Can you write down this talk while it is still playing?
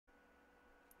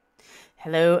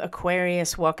Hello,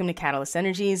 Aquarius. Welcome to Catalyst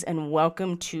Energies and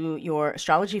welcome to your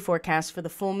astrology forecast for the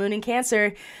full moon in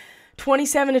Cancer,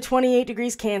 27 to 28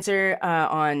 degrees Cancer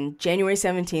on January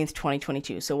 17th,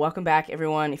 2022. So welcome back,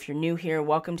 everyone. If you're new here,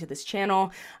 welcome to this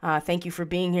channel. Thank you for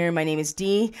being here. My name is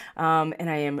Dee, and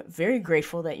I am very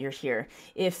grateful that you're here.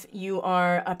 If you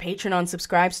are a patron on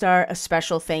Subscribestar, a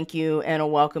special thank you and a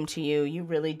welcome to you. You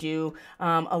really do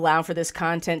allow for this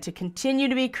content to continue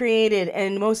to be created,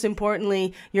 and most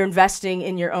importantly, you're investing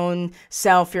in your own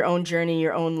self, your own journey,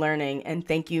 your own learning, and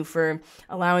thank you for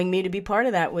allowing me to be part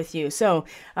of that with you. So,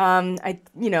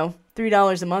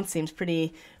 $3 a month seems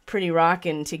pretty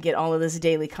rockin' to get all of this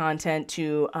daily content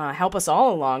to help us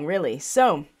all along, really.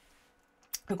 So,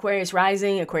 Aquarius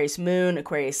rising, Aquarius moon,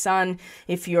 Aquarius sun.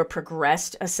 If your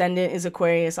progressed ascendant is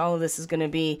Aquarius, all of this is going to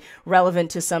be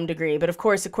relevant to some degree. But of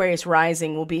course, Aquarius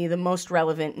rising will be the most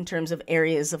relevant in terms of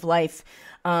areas of life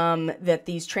that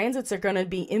these transits are going to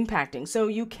be impacting. So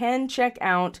you can check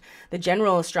out the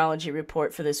general astrology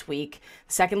report for this week,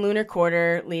 second lunar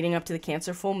quarter leading up to the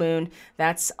Cancer full moon.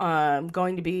 That's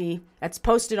that's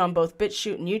posted on both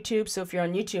BitChute and YouTube. So if you're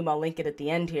on YouTube, I'll link it at the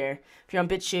end here. If you're on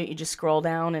BitChute, you just scroll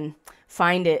down and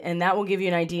find it, and that will give you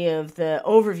an idea of the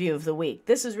overview of the week.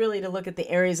 This is really to look at the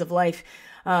areas of life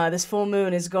this full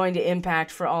moon is going to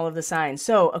impact for all of the signs.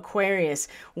 So Aquarius,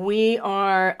 we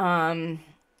are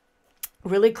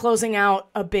really closing out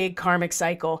a big karmic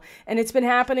cycle, and it's been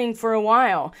happening for a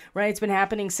while, right? It's been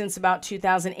happening since about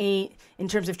 2008 in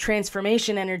terms of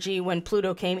transformation energy when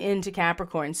Pluto came into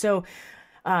Capricorn. So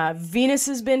Venus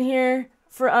has been here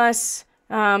for us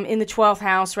in the 12th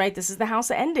house, right? This is the house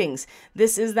of endings.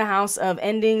 This is the house of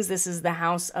endings. This is the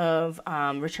house of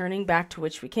returning back to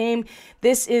which we came.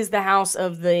 This is the house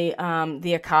of the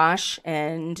Akash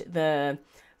and the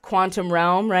quantum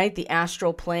realm, right? The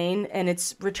astral plane, and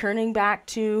it's returning back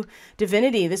to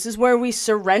divinity. This is where we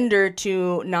surrender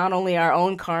to not only our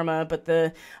own karma, but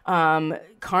the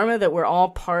karma that we're all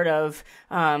part of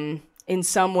in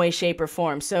some way, shape, or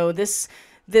form. So this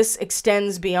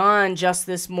extends beyond just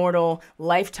this mortal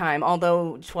lifetime,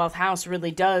 although 12th house really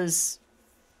does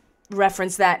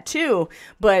reference that too.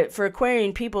 But for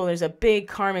Aquarian people, there's a big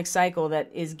karmic cycle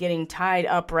that is getting tied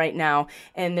up right now,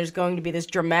 and there's going to be this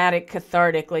dramatic,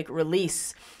 cathartic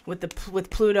release with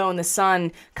Pluto and the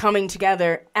sun coming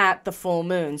together at the full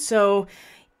moon. So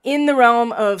in the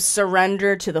realm of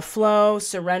surrender to the flow,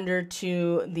 surrender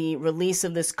to the release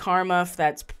of this karma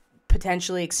that's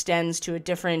potentially extends to a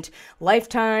different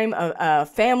lifetime, a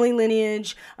family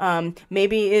lineage.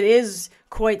 Maybe it is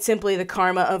quite simply the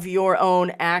karma of your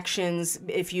own actions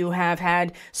if you have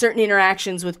had certain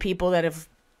interactions with people that have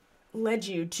led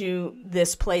you to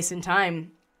this place in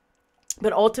time.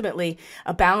 But ultimately,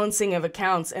 a balancing of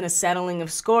accounts and a settling of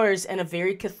scores and a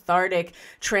very cathartic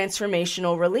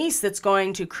transformational release that's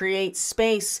going to create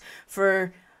space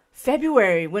for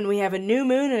February, when we have a new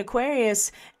moon in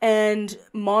Aquarius and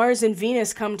Mars and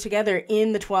Venus come together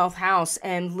in the 12th house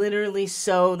and literally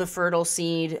sow the fertile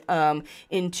seed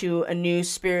into a new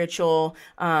spiritual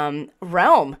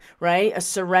realm, right? A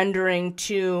surrendering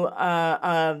to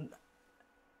a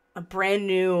brand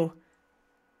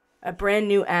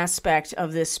new aspect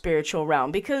of this spiritual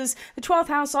realm, because the 12th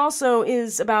house also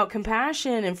is about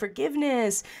compassion and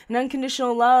forgiveness and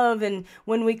unconditional love. And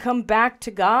when we come back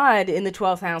to God in the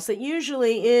 12th house, that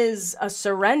usually is a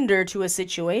surrender to a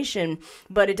situation,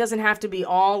 but it doesn't have to be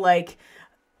all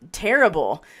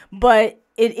terrible, but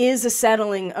it is a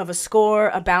settling of a score,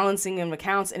 a balancing of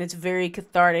accounts, and it's very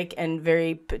cathartic and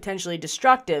very potentially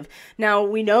destructive. Now,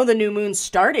 we know the new moon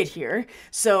started here,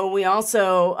 so we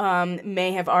also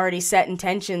may have already set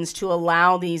intentions to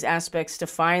allow these aspects to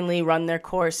finally run their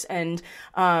course and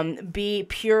be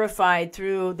purified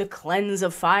through the cleanse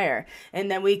of fire.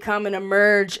 And then we come and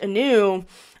emerge anew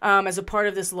as a part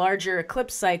of this larger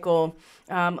eclipse cycle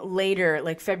later,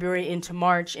 like February into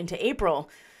March into April.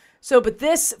 So, but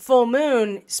this full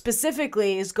moon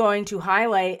specifically is going to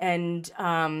highlight and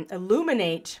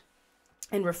illuminate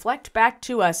and reflect back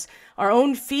to us our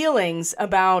own feelings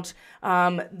about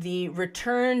the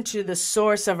return to the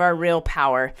source of our real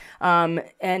power.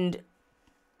 And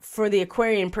for the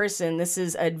Aquarian person, this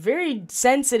is a very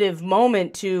sensitive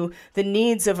moment to the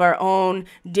needs of our own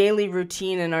daily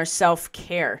routine and our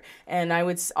self-care. And I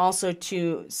would also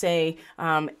to say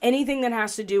anything that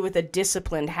has to do with a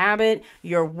disciplined habit,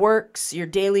 your works, your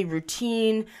daily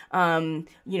routine,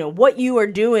 what you are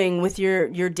doing with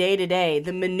your day-to-day,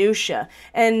 the minutia.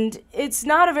 And it's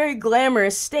not a very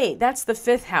glamorous state. That's the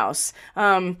 5th house.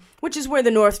 which is where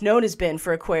the North Node has been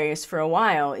for Aquarius for a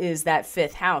while, is that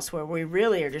 5th house where we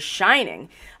really are just shining.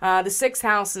 The 6th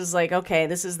house is like, okay,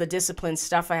 this is the discipline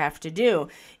stuff I have to do.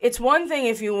 It's one thing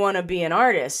if you want to be an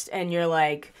artist and you're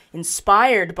like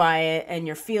inspired by it and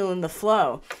you're feeling the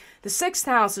flow. The 6th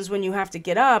house is when you have to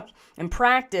get up and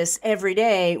practice every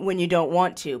day when you don't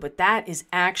want to, but that is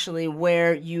actually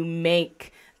where you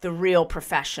make the real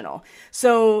professional.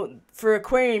 So for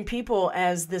Aquarian people,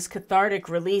 as this cathartic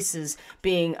release is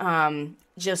being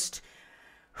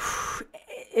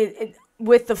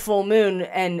with the full moon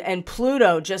and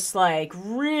Pluto just like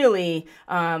really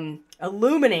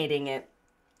illuminating it.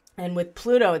 And with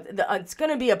Pluto, it's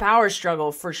going to be a power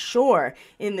struggle for sure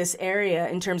in this area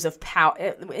in terms of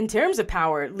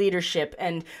power, leadership,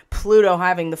 and Pluto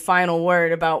having the final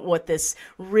word about what this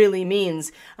really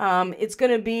means. It's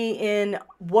going to be in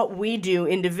what we do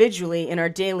individually in our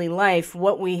daily life,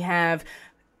 what we have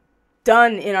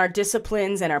done in our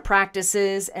disciplines and our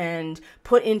practices and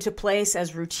put into place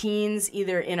as routines,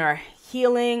 either in our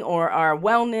healing or our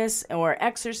wellness or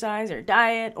exercise or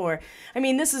diet, or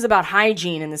this is about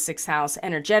hygiene in the 6th house,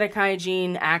 energetic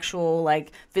hygiene, actual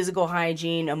like physical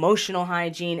hygiene, emotional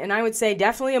hygiene, and I would say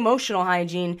definitely emotional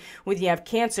hygiene with you have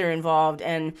Cancer involved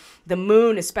and the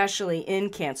moon especially in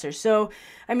Cancer. So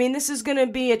this is going to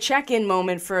be a check-in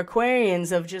moment for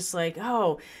Aquarians of just like,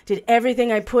 oh, did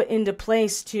everything I put into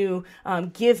place to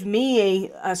give me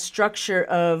a structure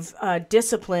of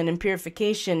discipline and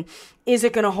purification, is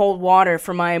it going to hold water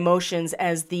for my emotions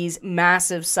as these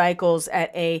massive cycles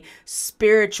at a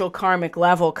spiritual karmic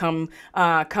level come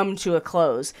to a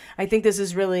close? I think this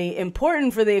is really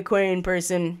important for the Aquarian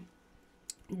person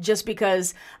just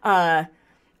because of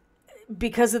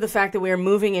the fact that we are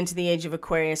moving into the age of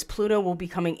Aquarius. Pluto will be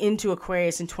coming into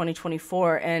Aquarius in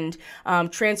 2024, and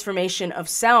transformation of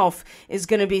self is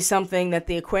going to be something that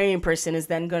the Aquarian person is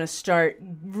then going to start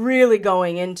really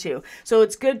going into. So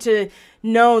it's good to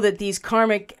know that these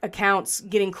karmic accounts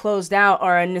getting closed out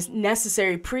are a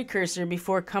necessary precursor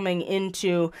before coming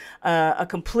into a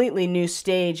completely new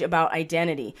stage about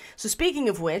identity. So speaking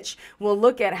of which, we'll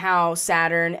look at how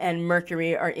Saturn and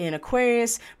Mercury are in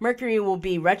Aquarius. Mercury will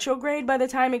be retrograde by the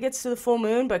time it gets to the full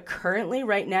moon, but currently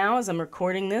right now, as I'm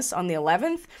recording this on the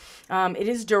 11th, it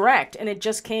is direct, and it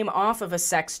just came off of a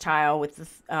sextile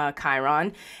with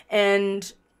Chiron,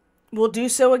 and will do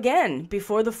so again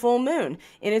before the full moon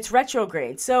in its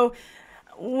retrograde. So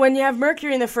when you have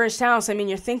Mercury in the 1st house,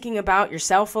 you're thinking about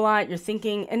yourself a lot. You're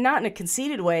thinking, and not in a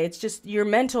conceited way, it's just your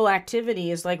mental activity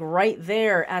is like right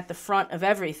there at the front of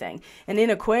everything. And in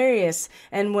Aquarius,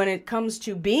 and when it comes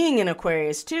to being in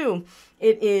Aquarius too,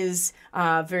 it is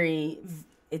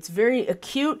it's very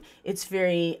acute, it's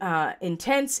very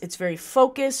intense, it's very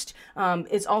focused,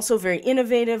 it's also very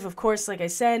innovative, of course, like I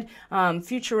said,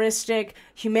 futuristic,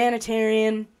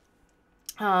 humanitarian,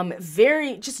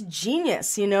 very just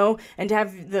genius, and to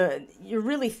have you're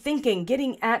really thinking,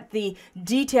 getting at the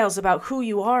details about who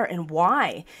you are and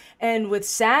why. And with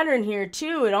Saturn here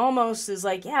too, it almost is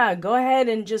like, yeah, go ahead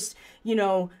and just,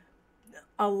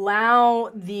 allow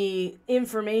the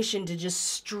information to just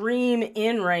stream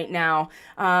in right now,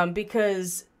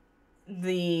 because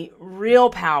the real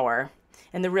power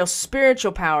and the real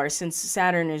spiritual power, since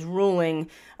Saturn is ruling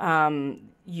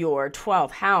your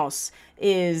 12th house,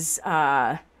 is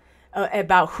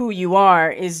about who you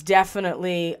are, is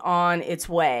definitely on its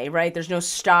way, right? There's no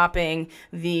stopping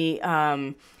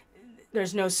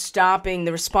there's no stopping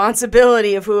the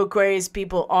responsibility of who Aquarius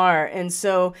people are. And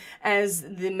so as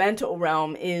the mental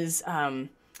realm is,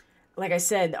 like I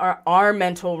said, our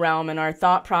mental realm and our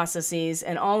thought processes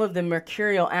and all of the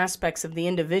mercurial aspects of the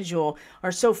individual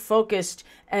are so focused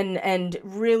and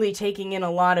really taking in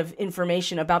a lot of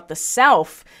information about the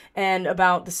self and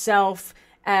about the self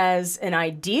as an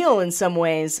ideal in some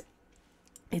ways.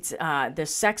 It's the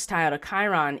sextile to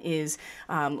Chiron is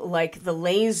like the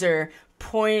laser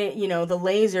the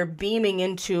laser beaming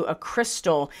into a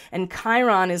crystal, and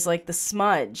Chiron is like the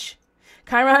smudge.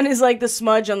 Chiron is like the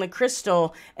smudge on the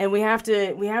crystal, and we have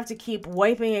to keep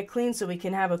wiping it clean so we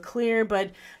can have a clear but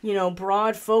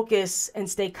broad focus and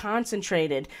stay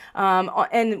concentrated.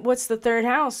 And what's the 3rd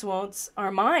house? Well, it's our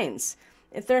minds.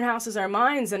 The 3rd house is our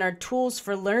minds and our tools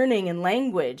for learning and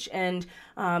language and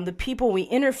the people we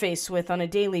interface with on a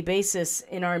daily basis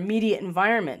in our immediate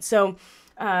environment. So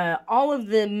all of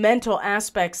the mental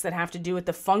aspects that have to do with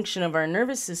the function of our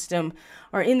nervous system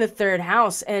are in the 3rd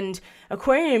house. And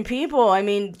Aquarian people,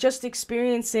 just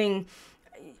experiencing,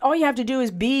 all you have to do is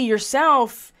be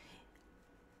yourself,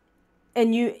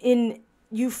 and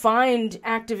you find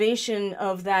activation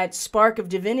of that spark of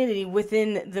divinity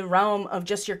within the realm of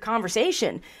just your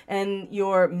conversation and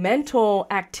your mental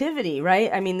activity, right?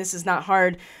 I mean, this is not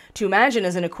hard to imagine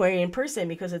as an Aquarian person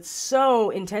because it's so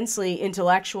intensely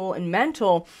intellectual and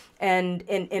mental and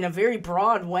in a very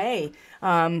broad way.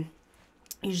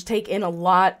 You just take in a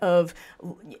lot of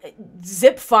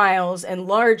zip files and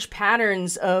large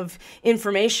patterns of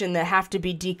information that have to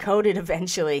be decoded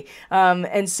eventually.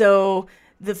 And so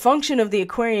the function of the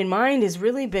Aquarian mind has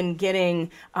really been getting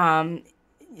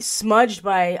smudged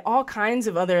by all kinds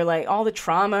of other, like all the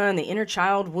trauma and the inner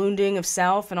child wounding of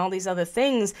self and all these other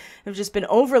things have just been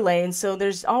overlaid. And so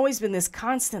there's always been this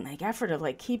constant like effort of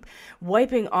like keep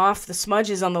wiping off the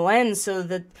smudges on the lens, so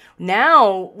that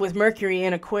now with Mercury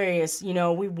in Aquarius, you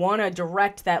know, we want to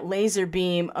direct that laser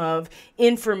beam of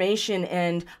information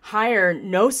and higher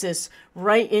gnosis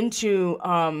right into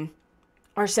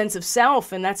our sense of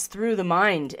self, and that's through the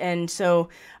mind. And so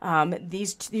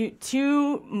these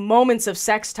two moments of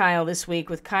sextile this week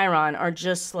with Chiron are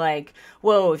just like,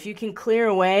 whoa, if you can clear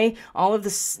away all of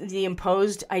the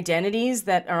imposed identities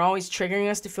that are always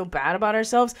triggering us to feel bad about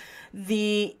ourselves,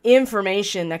 the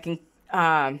information that can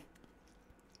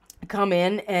come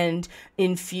in and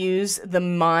infuse the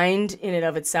mind in and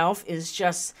of itself is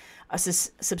just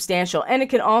substantial. And it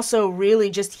can also really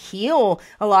just heal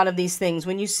a lot of these things.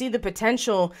 When you see the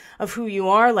potential of who you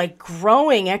are, like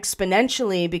growing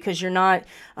exponentially because you're not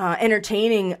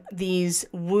entertaining these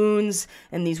wounds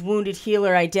and these wounded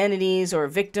healer identities or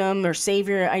victim or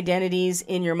savior identities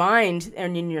in your mind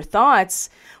and in your thoughts,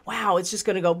 wow, it's just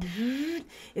going to go,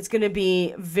 it's going to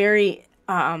be very,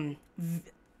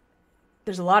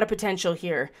 there's a lot of potential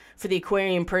here for the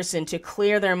Aquarian person to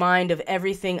clear their mind of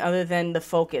everything other than the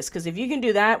focus. Because if you can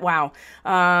do that, wow,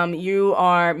 you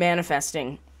are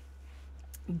manifesting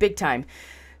big time.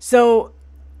 So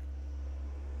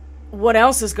what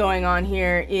else is going on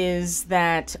here is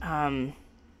that,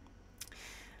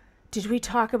 did we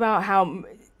talk about how,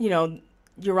 you know,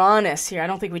 Uranus here? I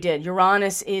don't think we did.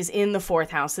 Uranus is in the 4th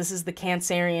house. This is the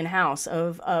Cancerian house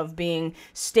of being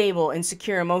stable and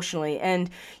secure emotionally. And,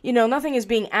 you know, nothing is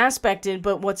being aspected,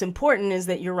 but what's important is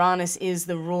that Uranus is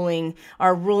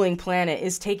our ruling planet,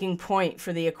 is taking point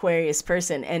for the Aquarius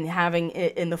person, and having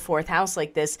it in the 4th house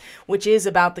like this, which is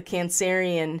about the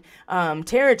Cancerian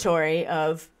territory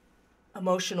of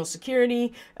emotional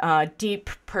security, deep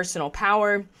personal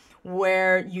power,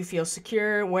 where you feel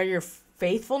secure, where your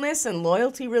faithfulness and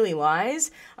loyalty really lies,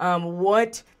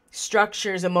 what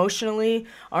structures emotionally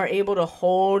are able to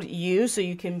hold you so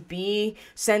you can be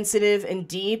sensitive and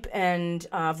deep and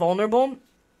vulnerable.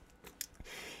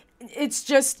 It's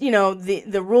just, you know,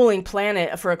 the ruling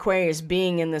planet for Aquarius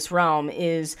being in this realm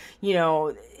is, you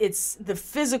know, it's the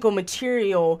physical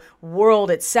material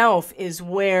world itself is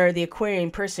where the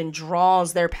Aquarian person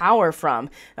draws their power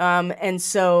from. And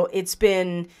so it's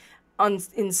been,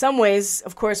 in some ways,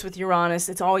 of course, with Uranus,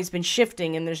 it's always been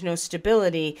shifting and there's no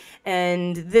stability.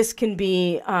 And this can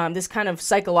be, this kind of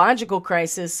psychological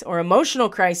crisis or emotional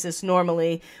crisis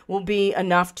normally will be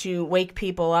enough to wake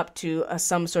people up to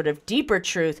some sort of deeper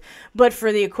truth. But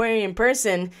for the Aquarian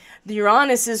person, the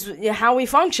Uranus is how we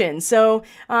function. So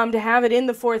to have it in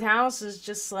the 4th house is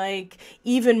just like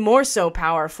even more so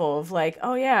powerful of like,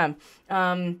 oh yeah,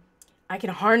 I can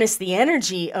harness the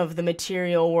energy of the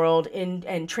material world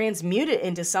and transmute it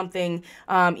into something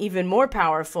even more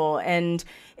powerful. And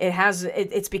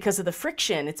it's because of the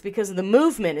friction. It's because of the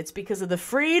movement. It's because of the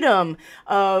freedom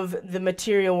of the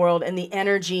material world and the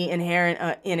energy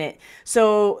inherent in it.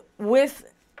 So with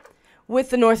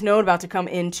the North Node about to come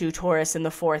into Taurus in the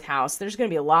 4th house, there's going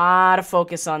to be a lot of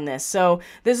focus on this. So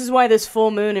this is why this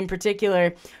full moon in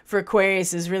particular for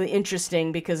Aquarius is really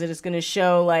interesting, because it is going to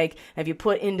show, like, have you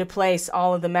put into place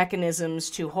all of the mechanisms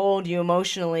to hold you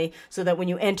emotionally so that when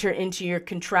you enter into your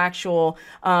contractual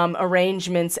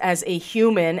arrangements as a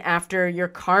human after your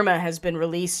karma has been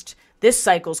released, this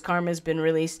cycle's karma has been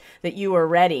released, that you are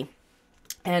ready.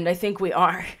 And I think we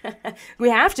are.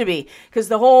 We have to be, because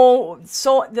the whole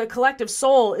soul, the collective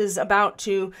soul, is about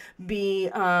to be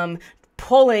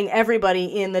pulling everybody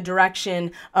in the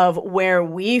direction of where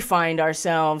we find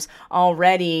ourselves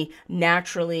already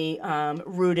naturally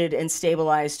rooted and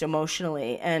stabilized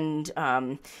emotionally. And,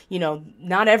 you know,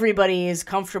 not everybody is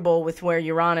comfortable with where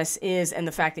Uranus is and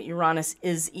the fact that Uranus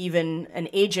is even an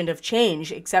agent of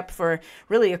change, except for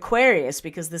really Aquarius,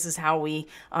 because this is how we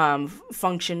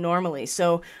function normally.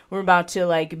 So we're about to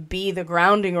like be the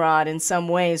grounding rod in some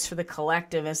ways for the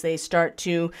collective as they start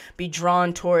to be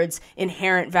drawn towards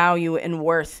inherent value and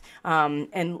worth,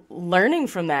 and learning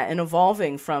from that and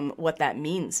evolving from what that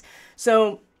means.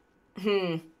 So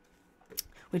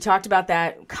We talked about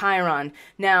that, Chiron.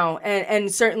 Now,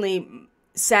 and certainly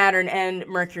Saturn and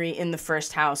Mercury in the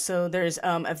first house. So there's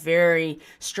a very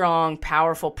strong,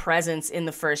 powerful presence in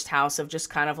the first house of just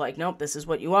kind of like, nope, this is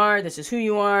what you are. This is who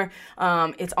you are.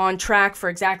 It's on track for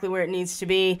exactly where it needs to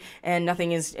be, and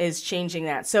nothing is changing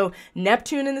that. So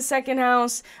Neptune in the second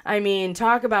house, I mean,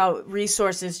 talk about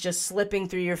resources just slipping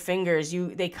through your fingers.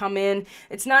 They come in.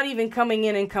 It's not even coming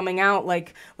in and coming out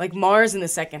like Mars in the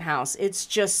second house. It's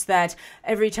just that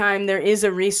every time there is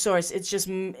a resource, it's just,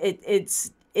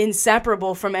 it's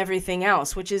inseparable from everything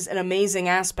else, which is an amazing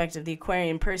aspect of the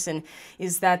Aquarian person,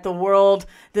 is that the world,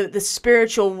 the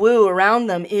spiritual woo around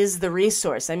them is the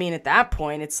resource. I mean, at that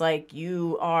point, it's like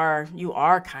you are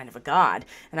kind of a god.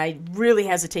 And I really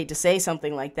hesitate to say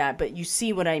something like that, but you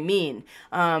see what I mean.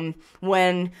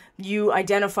 When you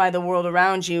identify the world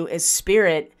around you as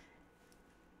spirit,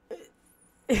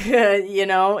 you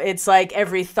know, it's like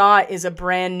every thought is a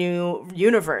brand new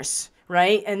universe,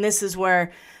 right? And this is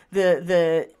where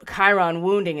the Chiron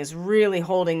wounding is really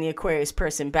holding the Aquarius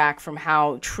person back from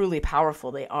how truly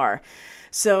powerful they are.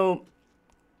 So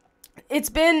it's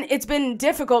been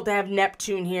difficult to have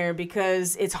Neptune here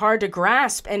because it's hard to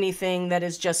grasp anything that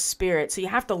is just spirit. So you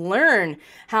have to learn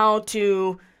how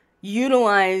to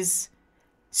utilize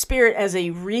spirit as a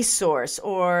resource,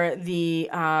 or the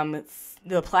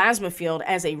plasma field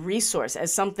as a resource,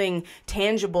 as something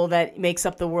tangible that makes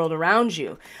up the world around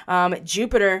you.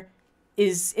 Jupiter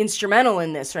is instrumental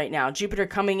in this right now. Jupiter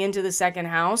coming into the second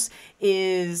house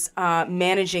is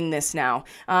managing this now.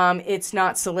 It's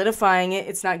not solidifying it.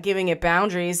 It's not giving it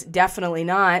boundaries. Definitely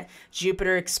not.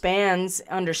 Jupiter expands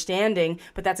understanding,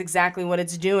 but that's exactly what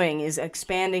it's doing, is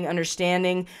expanding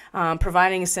understanding,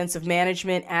 providing a sense of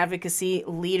management, advocacy,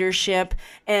 leadership,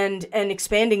 and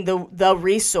expanding the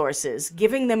resources,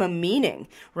 giving them a meaning,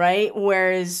 right?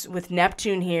 Whereas with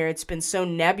Neptune here, it's been so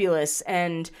nebulous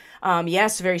and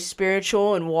yes, very spiritual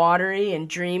and watery and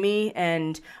dreamy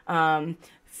and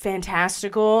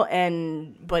fantastical,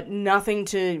 but nothing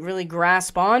to really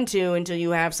grasp onto until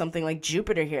you have something like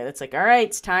Jupiter here that's like, all right,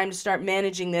 it's time to start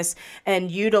managing this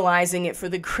and utilizing it for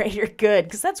the greater good,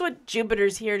 because that's what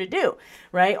Jupiter's here to do,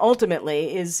 right?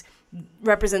 Ultimately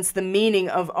represents the meaning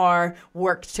of our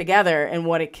work together and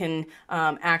what it can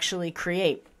actually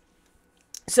create.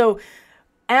 So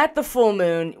at the full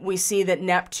moon, we see that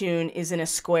Neptune is in a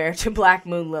square to Black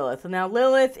Moon Lilith. Now,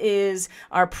 Lilith is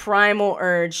our primal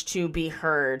urge to be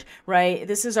heard, right?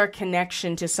 This is our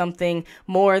connection to something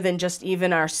more than just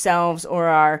even ourselves or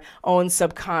our own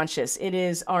subconscious. It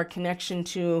is our connection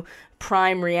to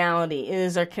prime reality. It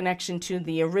is our connection to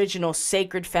the original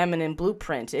sacred feminine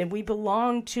blueprint. And we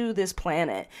belong to this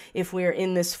planet if we're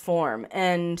in this form.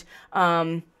 And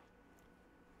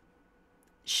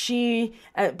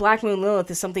Black Moon Lilith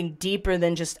is something deeper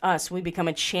than just us. We become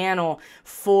a channel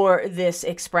for this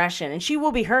expression, and she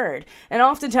will be heard. And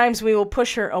oftentimes we will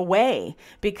push her away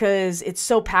because it's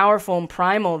so powerful and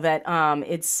primal that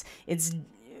it's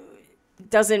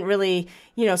doesn't really,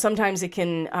 you know, sometimes it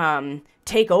can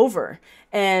take over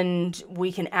and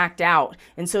we can act out.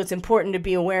 And so it's important to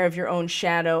be aware of your own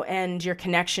shadow and your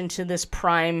connection to this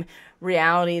prime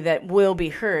reality that will be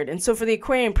heard. And so for the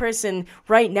Aquarian person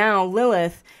right now,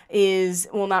 Lilith is,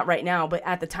 well, not right now, but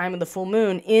at the time of the full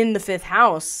moon in the 5th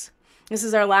house. This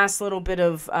is our last little bit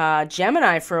of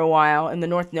Gemini for a while, and the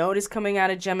North Node is coming out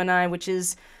of Gemini, which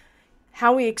is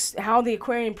how the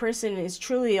Aquarian person is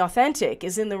truly authentic,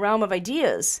 is in the realm of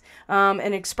ideas,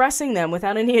 and expressing them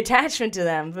without any attachment to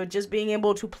them, but just being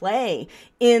able to play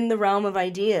in the realm of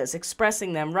ideas,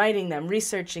 expressing them, writing them,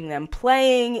 researching them,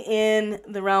 playing in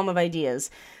the realm of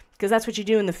ideas. Because that's what you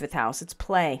do in the 5th house. It's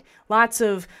play. Lots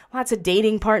of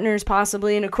dating partners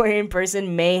possibly an Aquarian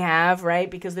person may have, right?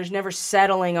 Because there's never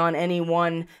settling on any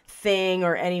one thing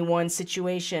or any one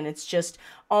situation. It's just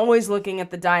always looking at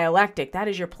the dialectic. That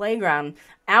is your playground,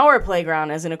 our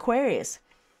playground as an Aquarius.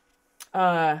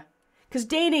 Because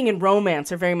dating and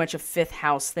romance are very much a 5th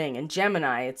house thing. In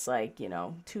Gemini, it's like, you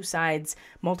know, 2 sides,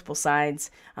 multiple sides.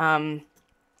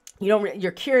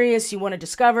 You're curious, you want to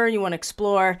discover, you want to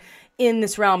explore in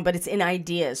this realm, but it's in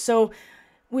ideas. So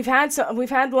we've had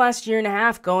the last year and a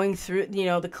half going through, you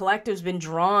know, the collective's been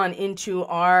drawn into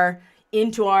our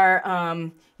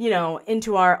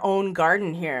own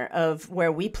garden here of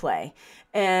where we play.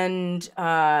 And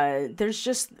there's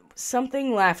just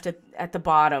something left at the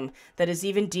bottom that is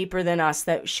even deeper than us,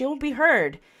 that she'll be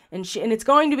heard. And it's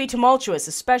going to be tumultuous,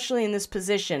 especially in this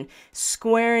position,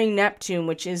 squaring Neptune,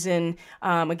 which is in,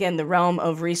 again, the realm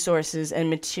of resources and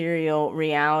material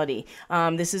reality.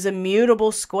 This is a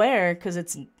mutable square because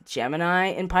it's Gemini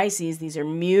and Pisces. These are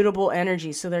mutable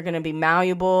energies, so they're going to be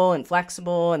malleable and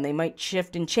flexible, and they might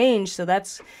shift and change. So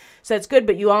that's good,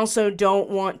 but you also don't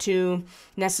want to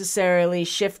necessarily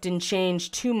shift and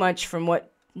change too much from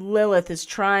what Lilith is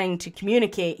trying to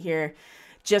communicate here,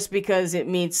 just because it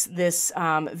meets this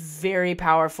very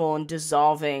powerful and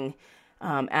dissolving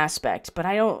aspect. But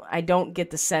I don't get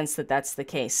the sense that that's the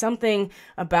case. Something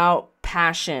about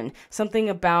passion, something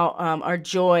about our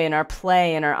joy and our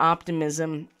play and our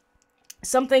optimism,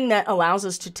 something that allows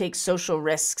us to take social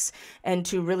risks and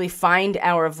to really find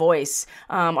our voice.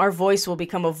 Our voice will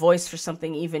become a voice for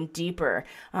something even deeper.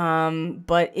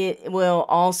 But it will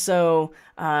also,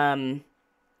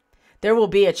 there will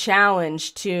be a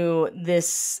challenge to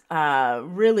this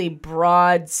really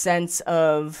broad sense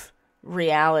of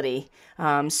reality,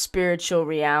 spiritual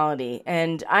reality.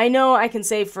 And I know I can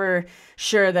say for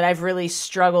sure that I've really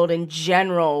struggled in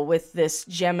general with this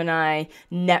Gemini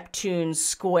Neptune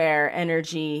square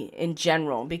energy in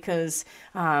general, because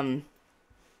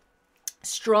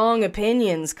strong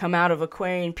opinions come out of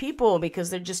Aquarian people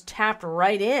because they're just tapped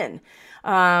right in.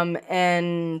 But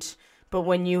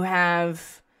when you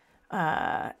have,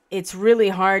 it's really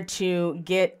hard to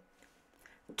get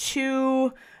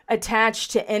too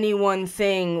attached to any one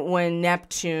thing when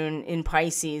Neptune in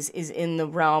Pisces is in the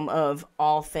realm of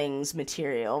all things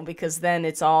material, because then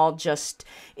it's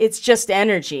just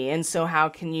energy. And so how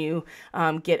can you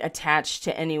get attached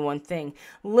to any one thing?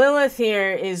 Lilith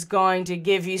here is going to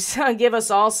give us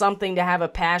all something to have a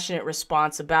passionate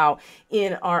response about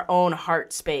in our own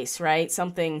heart space, right?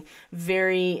 Something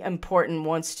very important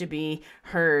wants to be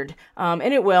heard.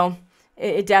 And it will.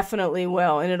 It definitely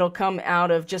will, and it'll come out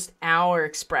of just our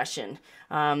expression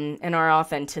and our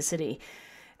authenticity.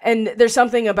 And there's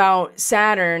something about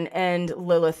Saturn and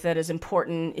Lilith that is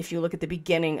important if you look at the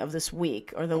beginning of this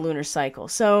week or the lunar cycle.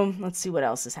 So let's see what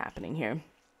else is happening here.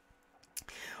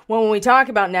 Well, when we talk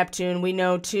about Neptune, we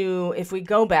know too, if we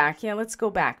go back, let's go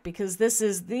back, because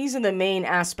these are the main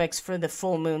aspects for the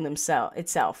full moon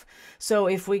itself. So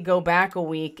if we go back a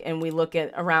week and we look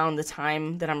at around the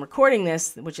time that I'm recording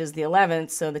this, which is the 11th,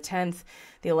 so the 10th,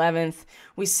 the 11th,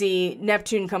 we see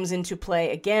Neptune comes into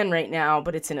play again right now,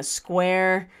 but it's in a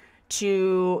square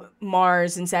to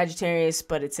Mars in Sagittarius,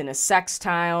 but it's in a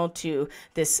sextile to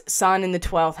this Sun in the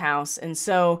 12th house. And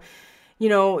so,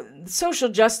 social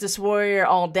justice warrior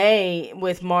all day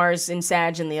with Mars in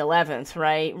Sag in the 11th,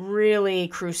 right? Really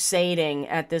crusading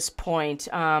at this point,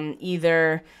 and in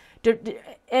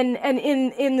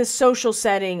the social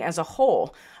setting as a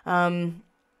whole.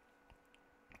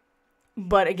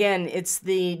 But again, it's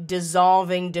the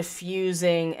dissolving,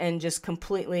 diffusing, and just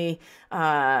completely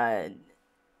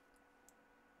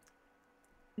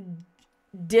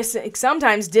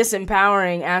sometimes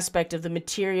disempowering aspect of the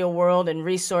material world and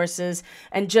resources,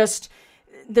 and just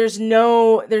there's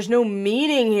no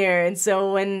meaning here. And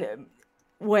so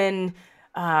when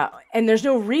and there's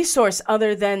no resource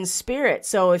other than spirit.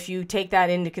 So if you take that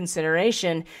into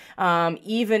consideration,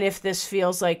 even if this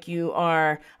feels like you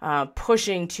are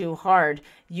pushing too hard,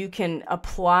 you can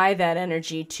apply that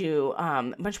energy to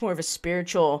much more of a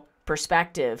spiritual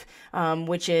perspective,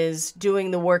 which is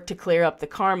doing the work to clear up the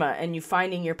karma, and you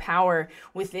finding your power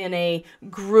within a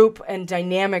group and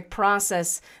dynamic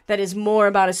process that is more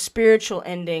about a spiritual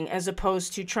ending, as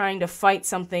opposed to trying to fight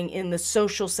something in the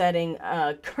social setting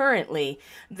currently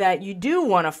that you do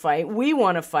want to fight. We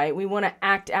want to fight. We want to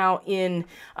act out in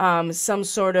some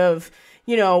sort of,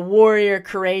 warrior,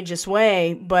 courageous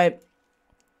way, but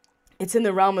it's in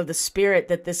the realm of the spirit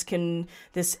that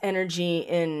this energy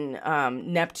in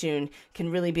Neptune can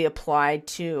really be applied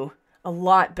to a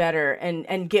lot better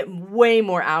and get way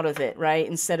more out of it, right?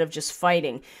 Instead of just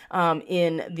fighting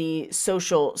in the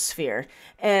social sphere.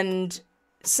 And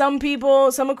some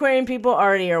Aquarian people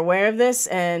already are aware of this,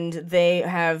 and they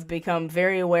have become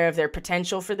very aware of their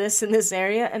potential for this in this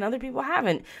area, and other people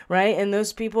haven't, right? And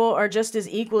those people are just as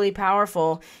equally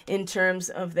powerful in terms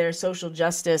of their social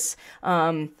justice,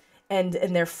 and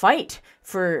their fight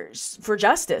for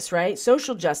justice, right?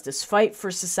 Social justice, fight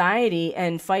for society,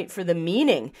 and fight for the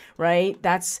meaning, right?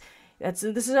 This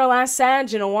is our last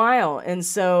Sag in a while, and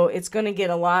so it's going to get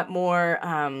a lot more.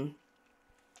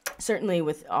 Certainly,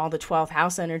 with all the 12th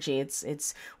house energy,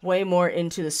 it's way more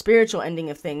into the spiritual ending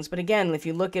of things. But again, if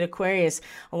you look at Aquarius,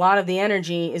 a lot of the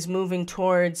energy is moving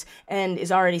towards and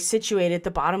is already situated at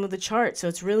the bottom of the chart. So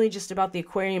it's really just about the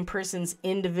Aquarian person's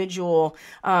individual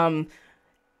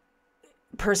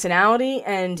personality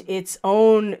and its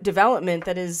own development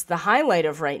that is the highlight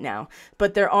of right now.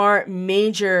 But there are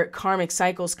major karmic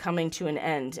cycles coming to an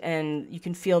end, and you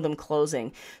can feel them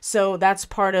closing. So that's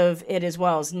part of it as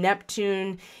well. As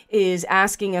Neptune is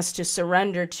asking us to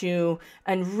surrender to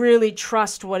and really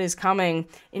trust what is coming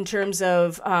in terms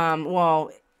of,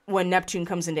 when Neptune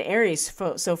comes into Aries.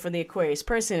 So for the Aquarius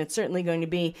person, it's certainly going to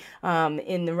be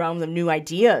in the realm of new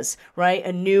ideas, right?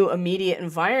 A new immediate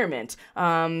environment.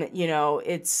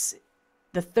 It's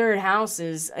the third house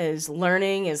is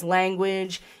learning, is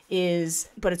language,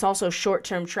 but it's also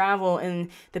short-term travel and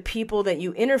the people that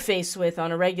you interface with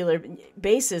on a regular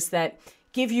basis that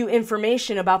give you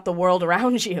information about the world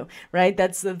around you, right?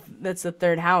 That's the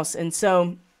third house. And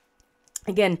so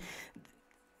again,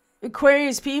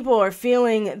 Aquarius people are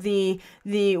feeling the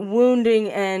wounding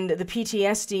and the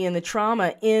PTSD and the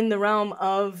trauma in the realm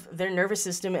of their nervous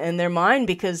system and their mind,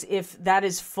 because if that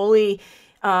is fully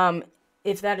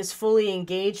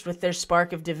engaged with their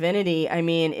spark of divinity, I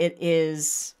mean, it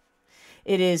is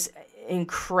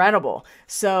incredible.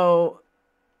 So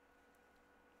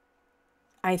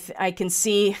I can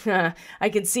see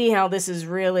how this is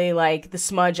really like the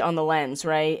smudge on the lens,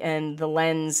 right? And the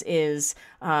lens is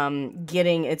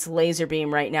getting its laser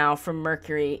beam right now from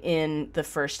Mercury in the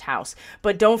first house.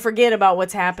 But don't forget about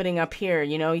what's happening up here.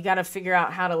 You got to figure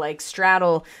out how to like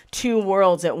straddle two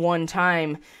worlds at one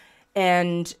time.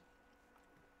 And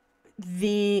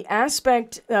the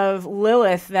aspect of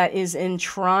Lilith that is in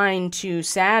trine to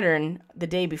Saturn the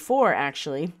day before,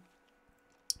 actually,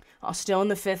 still in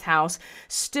the fifth house,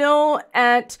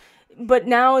 but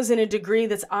now is in a degree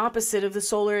that's opposite of the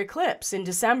solar eclipse in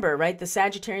December, right? The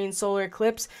Sagittarian solar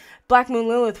eclipse, Black Moon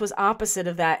Lilith was opposite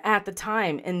of that at the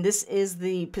time. And this is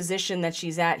the position that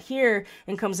she's at here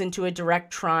and comes into a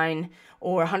direct trine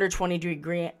or 120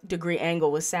 degree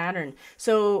angle with Saturn.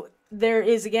 So there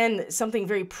is, again, something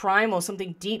very primal,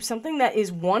 something deep, something that is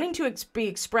wanting to be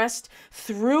expressed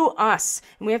through us.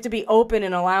 And we have to be open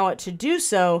and allow it to do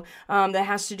so. That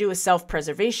has to do with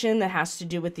self-preservation. That has to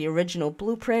do with the original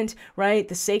blueprint, right?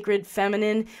 The sacred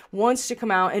feminine wants to come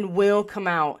out and will come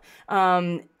out.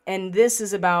 And this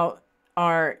is about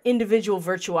our individual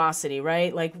virtuosity,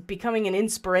 right? Like becoming an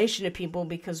inspiration to people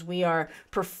because we are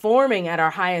performing at our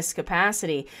highest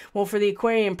capacity. Well, for the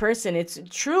Aquarian person, it's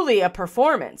truly a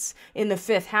performance in the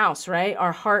fifth house, right?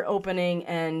 Our heart opening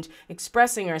and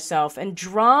expressing ourselves, and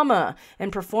drama and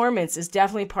performance is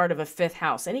definitely part of a fifth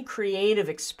house, any creative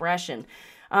expression.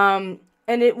 And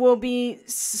it will be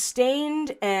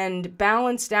sustained and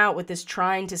balanced out with this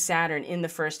trine to Saturn in the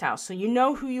first house. So you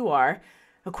know who you are,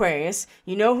 Aquarius,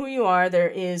 you know who you are. There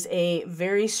is a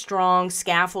very strong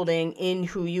scaffolding in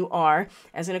who you are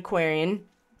as an Aquarian,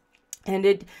 and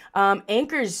it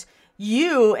anchors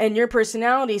you and your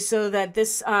personality so that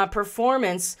this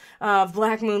performance of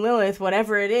Black Moon Lilith,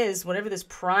 whatever it is, whatever this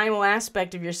primal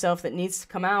aspect of yourself that needs to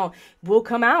come out, will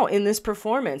come out in this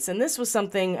performance. And this was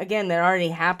something, again, that already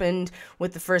happened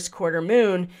with the first quarter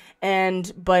moon.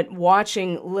 But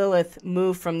watching Lilith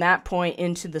move from that point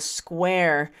into the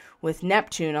square with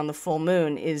Neptune on the full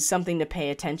moon is something to pay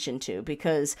attention to,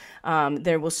 because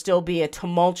there will still be a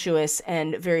tumultuous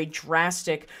and very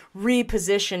drastic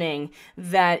repositioning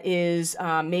that is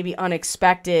maybe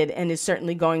unexpected and is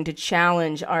certainly going to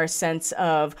challenge our sense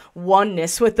of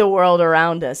oneness with the world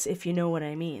around us, if you know what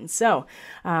I mean. So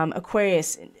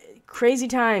Aquarius, crazy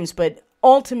times, but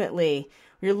ultimately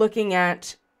you're looking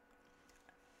at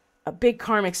a big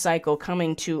karmic cycle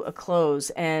coming to a close,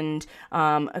 and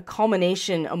a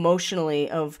culmination emotionally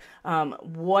of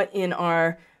what in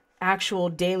our actual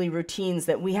daily routines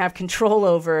that we have control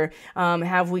over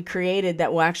have we created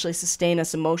that will actually sustain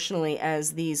us emotionally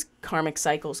as these karmic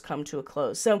cycles come to a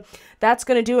close. So that's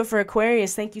going to do it for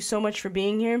Aquarius. Thank you so much for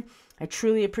being here. I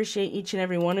truly appreciate each and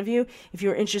every one of you. If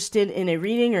you're interested in a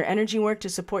reading or energy work to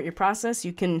support your process,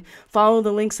 you can follow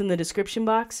the links in the description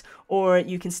box, or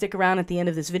you can stick around at the end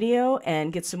of this video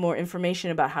and get some more information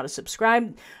about how to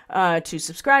subscribe to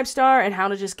Subscribestar and how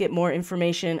to just get more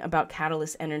information about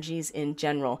catalyst energies in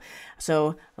general.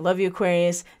 So I love you,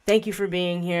 Aquarius. Thank you for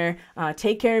being here.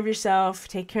 Take care of yourself.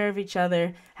 Take care of each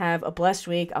other. Have a blessed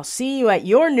week. I'll see you at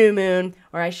your new moon,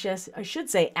 or I should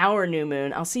say our new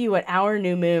moon. I'll see you at our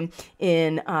new moon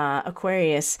in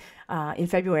Aquarius in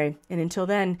February. And until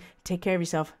then, take care of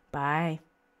yourself. Bye.